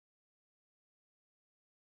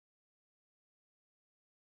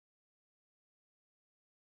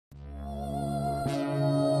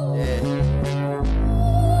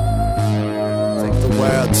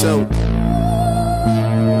too.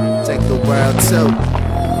 Take the world too.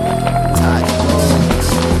 Tahch-BooM,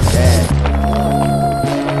 yeah.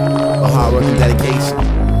 For hard work and dedication,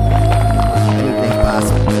 anything's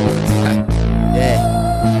possible. Yeah,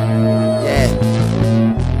 yeah,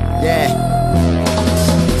 yeah.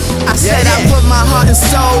 I said I put my heart and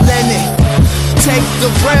soul in it. Take the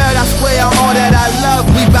world, I swear all that I love,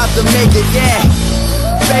 we bout to make it, yeah.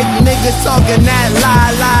 Fake niggas talking that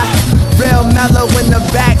lie. Real mellow in the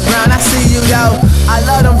background, I see you though. I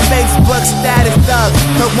love them Facebook status thugs,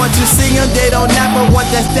 but once you see them, they don't never want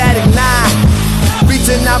that static, nah.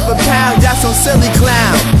 Reaching out for pounds, y'all some silly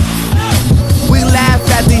clown. We laugh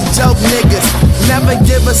at these joke niggas, never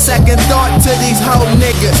give a second thought to these hoe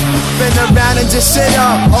niggas. Been around and just shit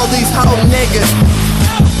on all these hoe niggas.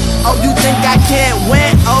 Oh, you think I can't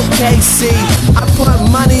win? Okay, see, I put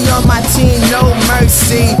money on my team, no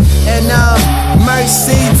mercy. And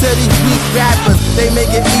mercy to these weak rappers. They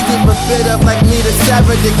make it easy for fit up like me to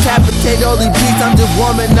sever, decapitate all these beats. I'm just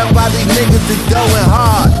warming up while these niggas is going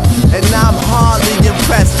hard, and I'm hardly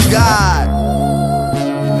impressed, God.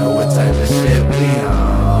 You know what type of shit we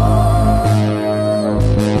on.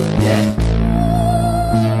 Yeah,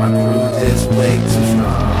 my crew just way too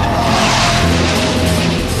strong.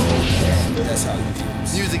 That's how you do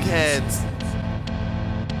it. Music heads.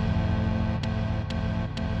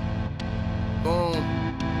 Boom.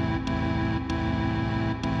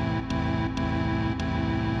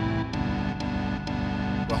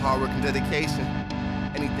 With hard work and dedication,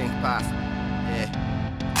 anything's possible. Yeah.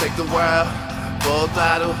 Take the world, full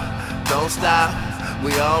throttle, don't stop.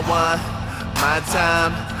 We all one. My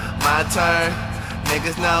time, my turn.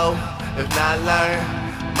 Niggas know, if not learn.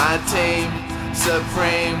 My team,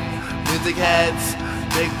 supreme. Music heads,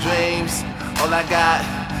 big dreams. All I got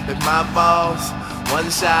is my balls. One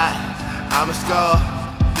shot, I'ma score.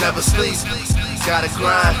 Never sleep, gotta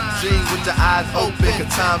grind. Dream with the eyes open, cause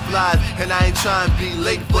time flies. And I ain't trying to be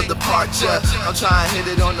late for departure. I'm trying to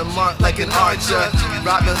hit it on the mark like an archer.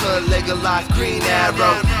 Robin Hood, Legolas, Green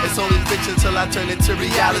Arrow. It's only fiction till I turn it to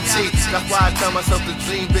reality. That's why I tell myself to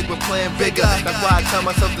dream big, we're playing bigger. That's why I tell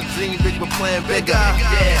myself to dream big, we're playing bigger.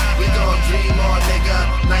 Yeah, we gon' dream on,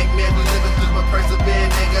 nigga. Nightmare we living through, but persevere,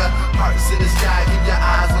 nigga. Hearts in the sky, keep your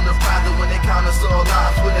eyes on the prize. And when they count us all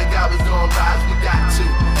out, swear to God we gon' rise, we got to.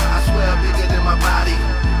 I swear I'm bigger than my body.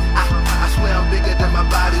 I swear I'm bigger than my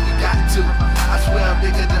body, we got to. I swear I'm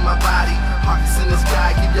bigger than my body. Hearts in the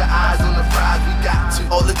sky, keep your eyes on the prize, we got to.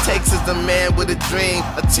 All it takes is a man with a dream,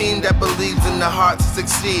 a team that believes in the heart to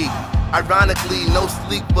succeed. Ironically, no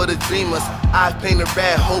sleep for the dreamers. Eyes painted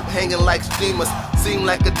red, hope hanging like streamers. Seemed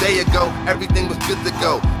like a day ago, everything was good to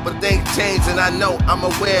go. But things change and I know, I'm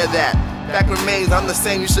aware of that. Fact remains, I'm the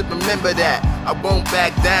same, you should remember that. I won't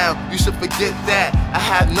back down, you should forget that. I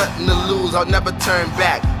have nothing to lose, I'll never turn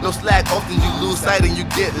back. No slack, often you lose sight and you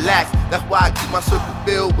get lax. That's why I keep my circle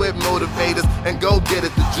filled with motivators and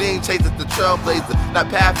go-getters, the dream chasers, the trailblazers. Not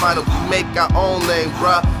pathfinders, we make our own lane,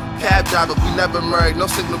 bruh. Cab driver, we never married, no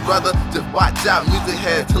signal brother. Just watch out, music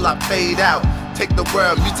head till I fade out. Take the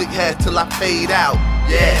world, music head till I fade out.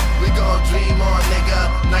 Yeah, we gon' dream on,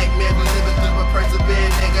 nigga. Nightmare we living through, but persevere,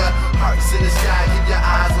 nigga. Hearts in the sky, keep your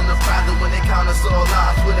eyes on the prize. And when they count us all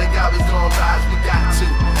out, swear to God we gon' rise, we got to.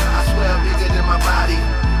 I swear I'm bigger than my body.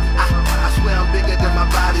 I swear I'm bigger than my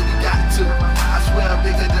body, we got to. I swear I'm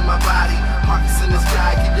bigger than my body. Hearts in the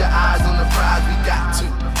sky, keep your eyes on the prize, we got to.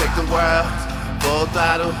 Take the world, full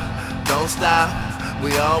throttle, don't stop.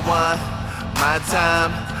 We all one. My time,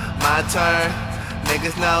 my turn.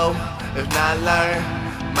 Niggas know, if not learn.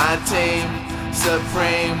 My team,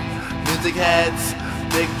 supreme. Music heads,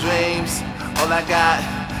 big dreams. All I got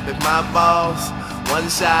is my balls. One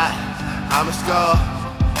shot, I'ma score.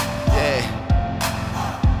 Yeah.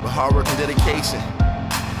 With hard work and dedication,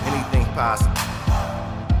 anything's possible.